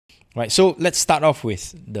right? So let's start off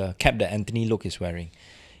with the cap that Anthony Loke is wearing.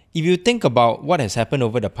 If you think about what has happened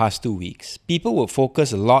over the past 2 weeks, people will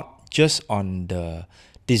focus a lot just on the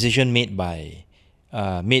decision made by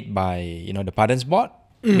the Pardons Board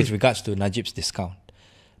with regards to Najib's discount.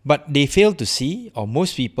 But they fail to see, or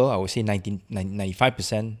most people, I would say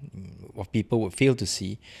 95% of people would fail to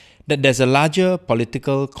see, that there's a larger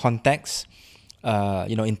political context,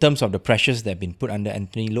 in terms of the pressures that have been put under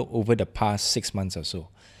Anthony Loke over the past 6 months or so.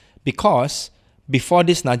 Because before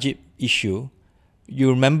this Najib issue, you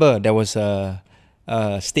remember there was a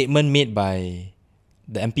statement made by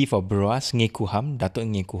the MP for Beruas, Ngeh, Datuk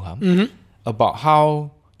Ngeh, about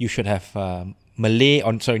how you should have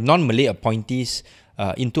non-Malay appointees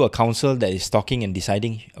into a council that is talking and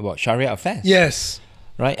deciding about Sharia affairs. Yes.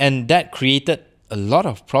 Right? And that created a lot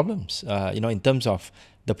of problems, in terms of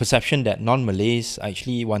the perception that non-Malays are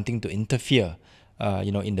actually wanting to interfere,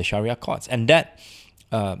 in the Sharia courts. And that,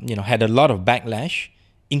 had a lot of backlash,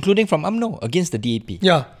 including from UMNO against the DAP.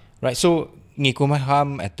 Yeah. Right? So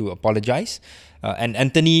Ngeh had to apologize. And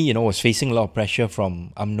Anthony, was facing a lot of pressure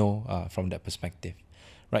from UMNO from that perspective.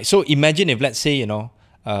 Right? So imagine if, let's say,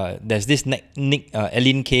 there's this Nick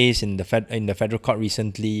Elin case in the federal court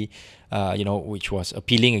recently, which was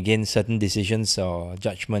appealing against certain decisions or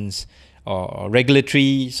judgments or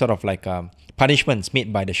regulatory sort of like punishments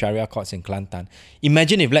made by the Sharia courts in Kelantan.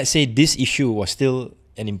 Imagine if, let's say, this issue was still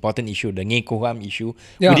an important issue, the Ngeh issue,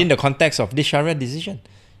 within the context of this Sharia decision.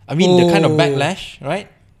 I mean, the kind of backlash, right?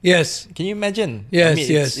 Yes. Can you imagine? Yes, I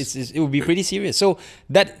mean, it would be pretty serious. So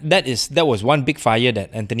that was one big fire that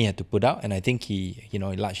Anthony had to put out, and I think he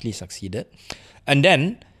largely succeeded. And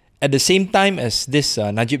then at the same time as this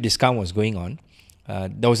Najib discount was going on,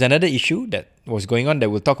 there was another issue that was going on that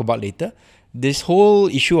we'll talk about later. This whole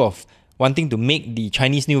issue of wanting to make the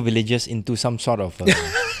Chinese New Villages into some sort of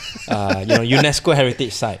UNESCO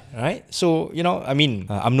Heritage Site, right? So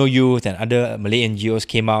UMNO Youth and other Malay NGOs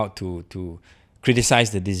came out to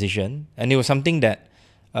criticize the decision, and it was something that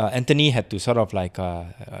Anthony had to sort of like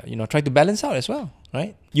try to balance out as well,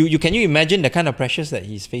 right? Can you imagine the kind of pressures that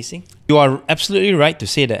he's facing? You are absolutely right to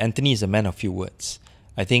say that Anthony is a man of few words.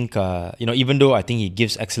 I think even though I think he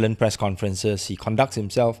gives excellent press conferences, he conducts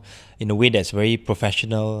himself in a way that's very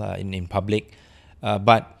professional in public,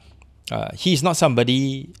 but he's not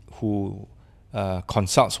somebody who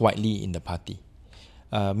consults widely in the party,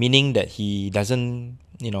 meaning that he doesn't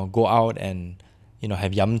go out and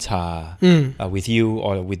have yam cha with you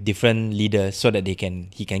or with different leaders so that he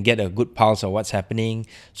can get a good pulse of what's happening,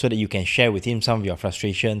 so that you can share with him some of your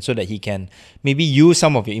frustration, so that he can maybe use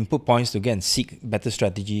some of your input points to go and seek better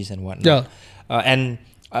strategies and whatnot.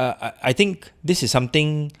 Yeah. I think this is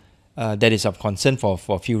something that is of concern for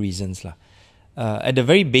a few reasons. At the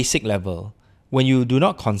very basic level, when you do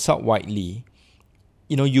not consult widely,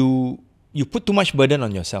 you put too much burden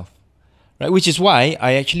on yourself. Right? Which is why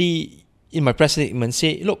I actually, in my press statement,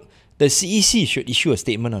 say, look, the CEC should issue a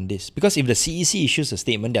statement on this. Because if the CEC issues a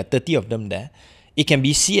statement, there are 30 of them there, it can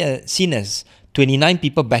be seen as 29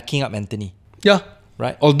 people backing up Anthony. Yeah.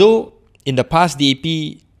 Right? Although in the past,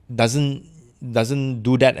 DAP doesn't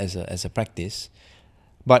do that as a practice,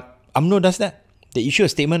 but UMNO does that. They issue a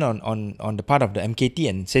statement on the part of the MKT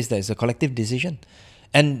and says that it's a collective decision.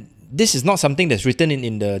 And this is not something that's written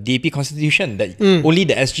in the DAP constitution, that only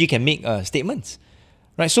the SG can make statements.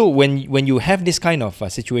 Right? So when you have this kind of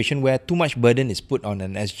situation where too much burden is put on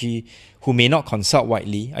an SG who may not consult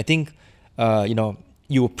widely, I think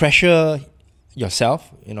you pressure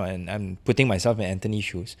yourself, and I'm putting myself in Anthony's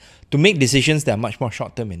shoes, to make decisions that are much more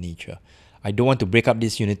short-term in nature. I don't want to break up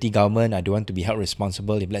this unity government. I don't want to be held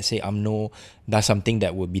responsible if, let's say, UMNO does something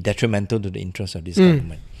that would be detrimental to the interests of this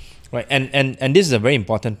government. Right? And this is a very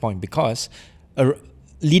important point, because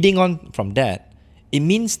leading on from that, it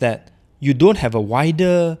means that you don't have a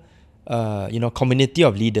wider community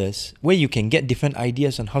of leaders where you can get different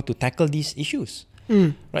ideas on how to tackle these issues.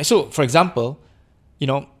 Right? So, for example,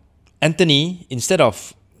 Anthony, instead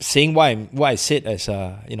of saying what I said as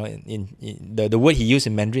the word he used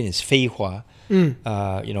in Mandarin is fei hua,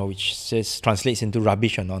 which translates into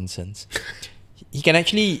rubbish or nonsense. He can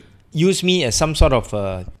actually use me as some sort of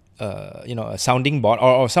a sounding board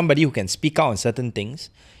or somebody who can speak out on certain things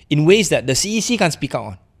in ways that the CEC can't speak out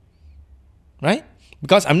on. Right?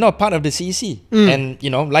 Because I'm not part of the CEC. And,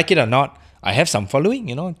 like it or not, I have some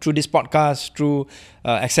following, through this podcast, through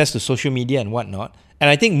access to social media and whatnot. And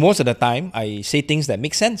I think most of the time, I say things that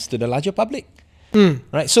make sense to the larger public.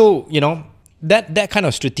 Right? So, that kind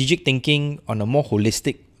of strategic thinking on a more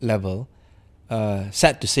holistic level,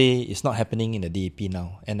 sad to say, is not happening in the DAP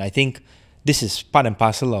now. And I think this is part and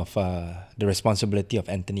parcel of the responsibility of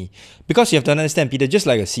Anthony. Because you have to understand, Peter, just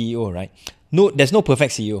like a CEO, right? No, there's no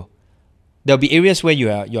perfect CEO. There'll be areas where you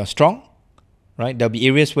are strong, right? There'll be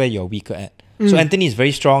areas where you're weaker at. So Anthony is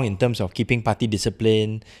very strong in terms of keeping party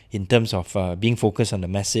discipline, in terms of being focused on the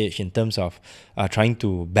message, in terms of trying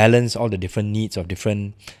to balance all the different needs of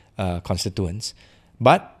different constituents.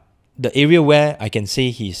 But the area where I can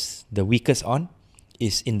say he's the weakest on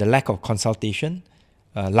is in the lack of consultation,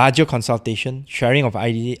 larger consultation, sharing of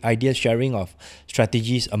ideas, sharing of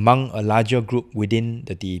strategies among a larger group within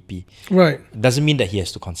the DAP. Right. Doesn't mean that he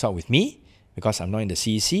has to consult with me because I'm not in the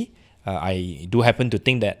CEC. I do happen to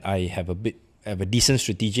think that I have a decent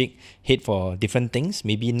strategic head for different things,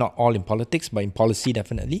 maybe not all in politics, but in policy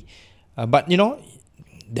definitely. But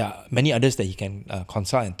there are many others that he can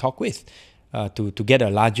consult and talk with to get a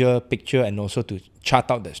larger picture and also to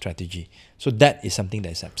chart out that strategy. So that is something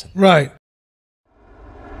that is absent. Right.